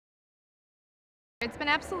It's been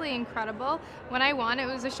absolutely incredible. When I won, it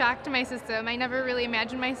was a shock to my system. I never really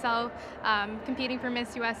imagined myself competing for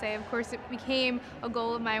Miss USA. Of course, it became a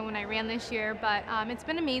goal of mine when I ran this year, but it's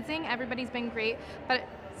been amazing. Everybody's been great. But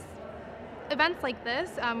events like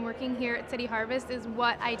this, working here at City Harvest, is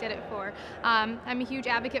what I did it for. I'm a huge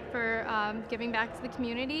advocate for giving back to the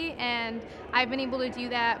community, and I've been able to do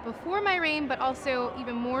that before my reign, but also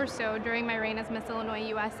even more so during my reign as Miss Illinois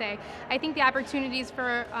USA. I think the opportunities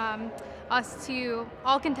for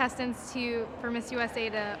all contestants for Miss USA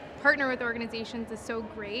to partner with organizations is so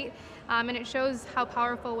great, and it shows how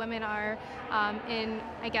powerful women are in,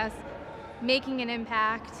 I guess, making an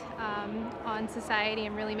impact on society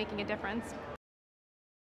and really making a difference.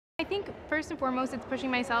 I think first and foremost it's pushing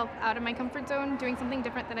myself out of my comfort zone, doing something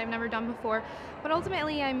different that I've never done before. But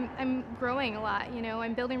ultimately I'm growing a lot, you know,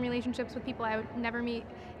 I'm building relationships with people I would never meet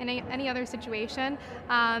in any other situation.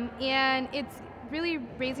 And it's really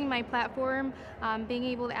raising my platform, being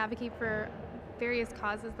able to advocate for various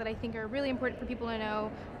causes that I think are really important for people to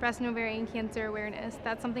know. Breast and ovarian cancer awareness,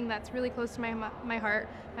 that's something that's really close to my heart.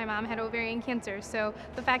 My mom had ovarian cancer, so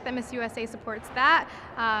the fact that Miss USA supports that,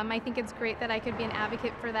 I think it's great that I could be an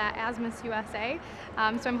advocate for that as Miss USA.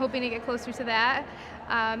 So I'm hoping to get closer to that.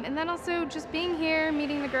 And then also just being here,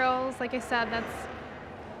 meeting the girls, like I said,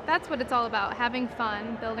 that's what it's all about, having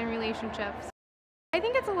fun, building relationships. I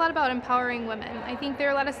think it's a lot about empowering women. I think there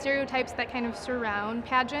are a lot of stereotypes that kind of surround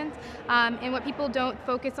pageants, and what people don't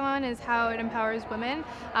focus on is how it empowers women,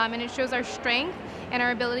 and it shows our strength and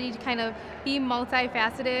our ability to kind of be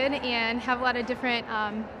multifaceted and have a lot of different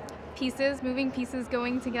moving pieces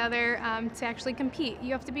going together to actually compete.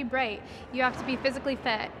 You have to be bright, you have to be physically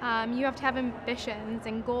fit, you have to have ambitions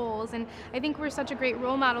and goals, and I think we're such a great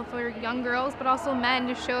role model for young girls, but also men,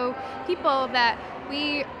 to show people that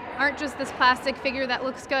we aren't just this plastic figure that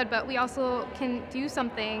looks good, but we also can do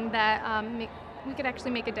something that we could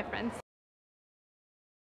actually make a difference.